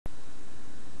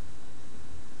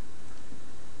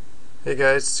Hey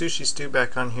guys, Sushi Stew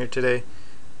back on here today.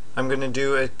 I'm going to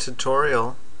do a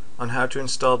tutorial on how to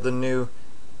install the new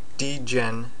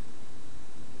DGEN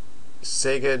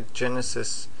Sega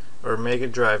Genesis or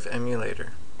Megadrive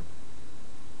emulator.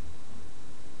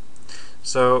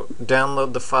 So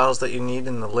download the files that you need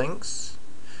in the links,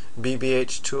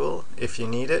 BBH tool if you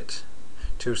need it,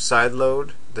 to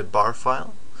sideload the bar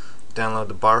file, download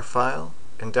the bar file,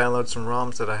 and download some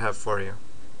ROMs that I have for you.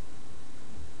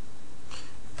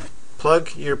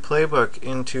 Plug your Playbook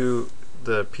into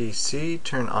the PC,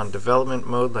 turn on development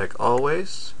mode like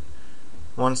always.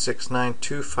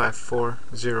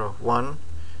 169.254.0.1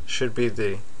 should be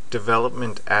the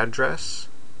development address.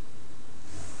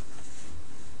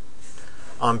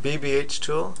 On BBH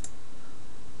tool,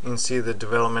 you can see the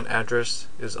development address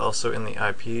is also in the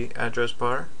IP address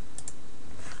bar.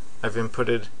 I've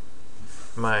inputted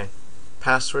my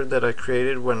password that I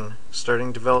created when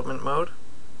starting development mode.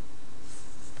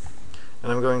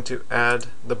 And I'm going to add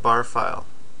the bar file.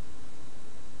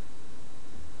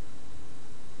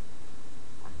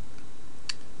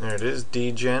 There it is,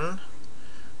 DGEN,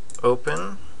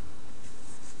 open.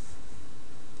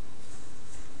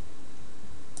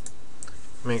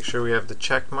 Make sure we have the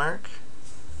check mark.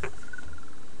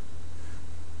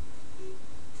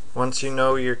 Once you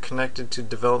know you're connected to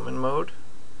development mode,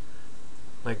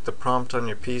 like the prompt on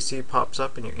your PC pops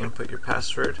up and you input your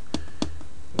password,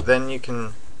 then you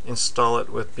can install it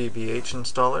with BBH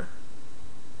installer.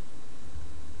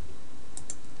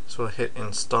 So we'll hit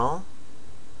install.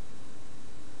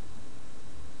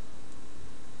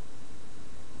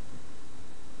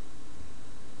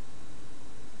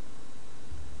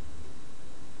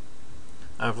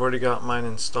 I've already got mine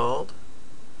installed,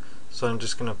 so I'm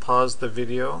just going to pause the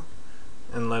video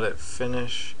and let it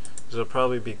finish, because it'll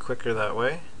probably be quicker that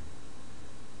way.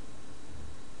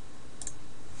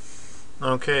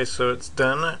 Okay, so it's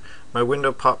done. My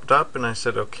window popped up and I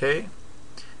said okay.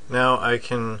 Now I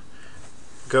can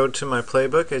go to my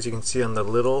Playbook, as you can see on the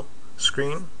little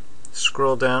screen.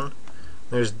 Scroll down,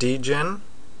 there's DGEN.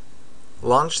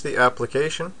 Launch the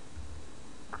application.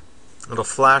 It'll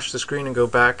flash the screen and go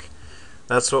back.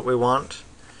 That's what we want.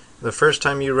 The first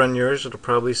time you run yours, it'll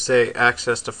probably say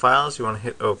access to files. You want to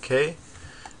hit OK.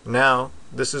 Now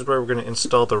this is where we're going to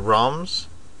install the ROMs.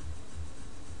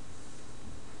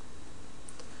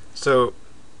 So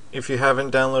if you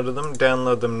haven't downloaded them,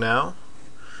 download them now.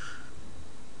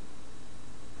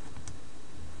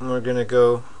 And we're going to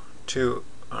go to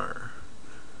our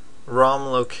ROM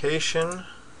location.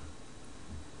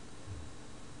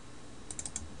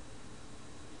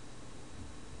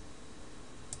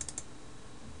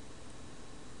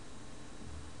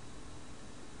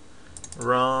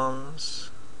 ROMs.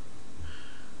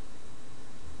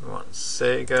 We want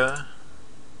Sega.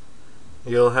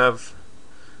 You'll have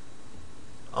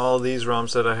all these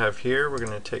ROMs that I have here. We're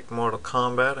going to take Mortal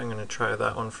Kombat. I'm going to try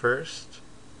that one first.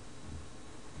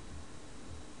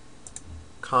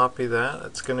 Copy that.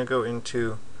 It's going to go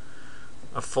into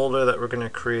a folder that we're going to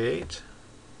create.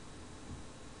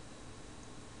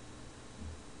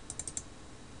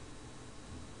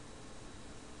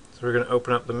 So we're going to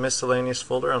open up the miscellaneous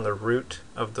folder on the root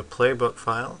of the Playbook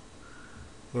file.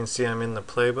 You can see I'm in the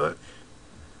Playbook.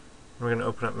 We're going to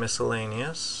open up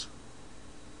miscellaneous.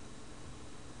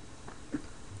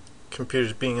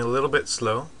 Computer's being a little bit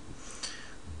slow.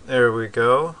 There we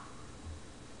go.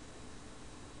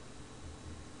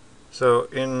 So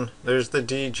there's the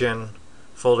DGEN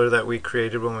folder that we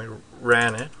created when we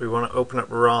ran it. We want to open up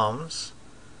ROMs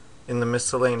in the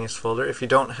miscellaneous folder. If you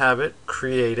don't have it,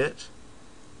 create it.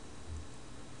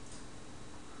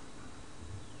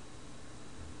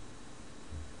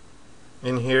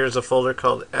 In here is a folder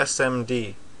called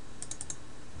SMD.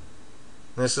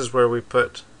 This is where we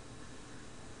put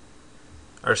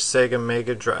our Sega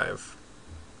Megadrive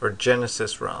or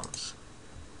Genesis ROMs.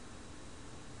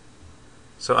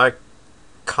 So I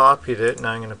copied it,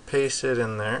 now I'm going to paste it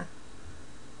in there.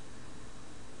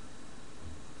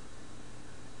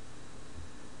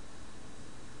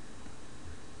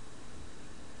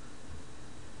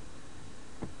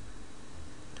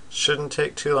 Shouldn't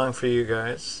take too long for you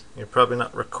guys. You're probably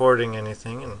not recording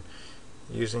anything and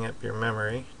using up your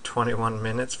memory. 21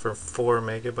 minutes for 4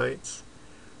 megabytes.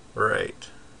 Right.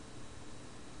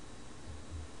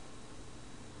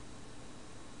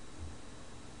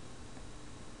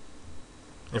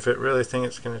 If it really thinks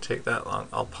it's going to take that long,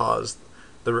 I'll pause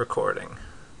the recording.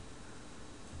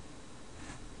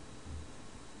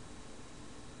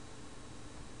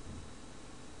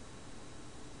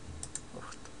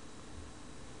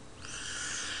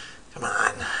 Come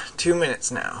on, 2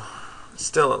 minutes now.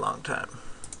 Still a long time.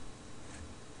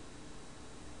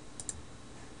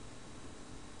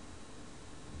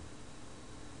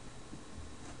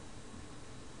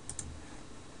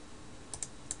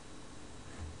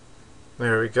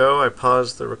 There we go. I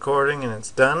paused the recording and it's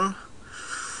done.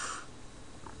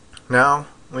 Now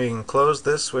we can close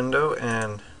this window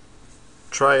and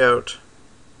try out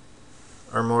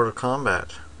our Mortal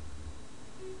Kombat.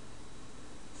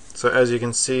 So as you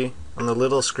can see on the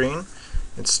little screen,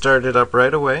 it started up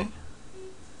right away.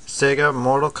 Sega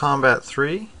Mortal Kombat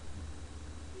 3.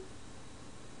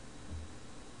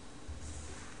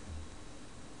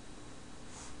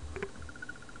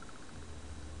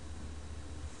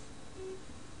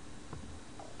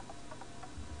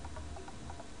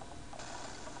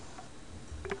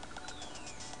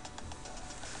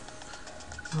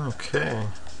 Okay.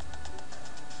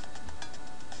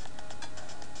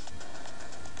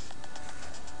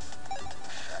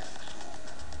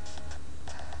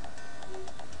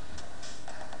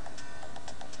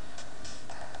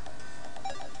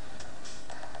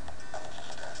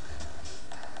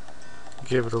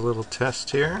 Give it a little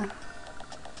test here.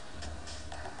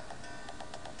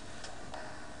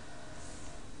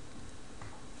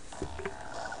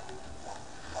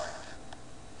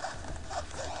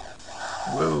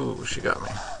 Whoa, she got me.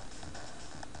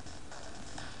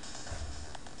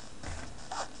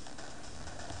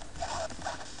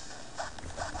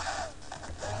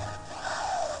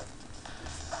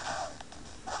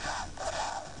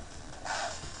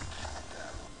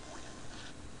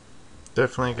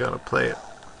 Definitely gotta play it.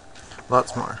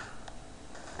 Lots more.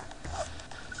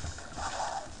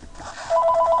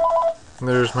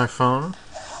 There's my phone.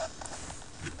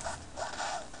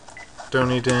 Don't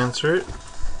need to answer it.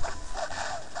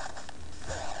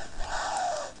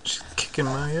 She's kicking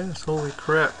my ass. Holy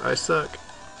crap, I suck.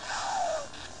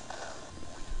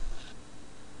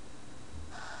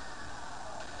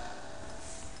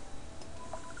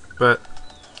 But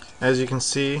as you can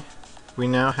see, we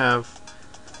now have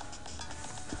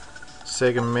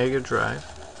Sega Megadrive,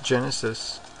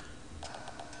 Genesis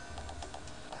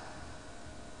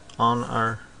on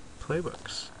our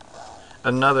playbooks.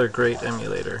 Another great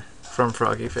emulator from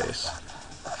froggyface.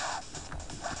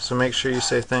 So make sure you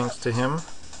say thanks to him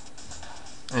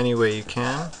any way you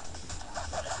can,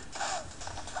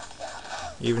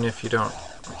 even if you don't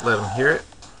let him hear it.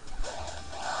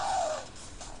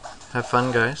 Have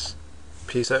fun, guys.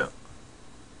 Peace out.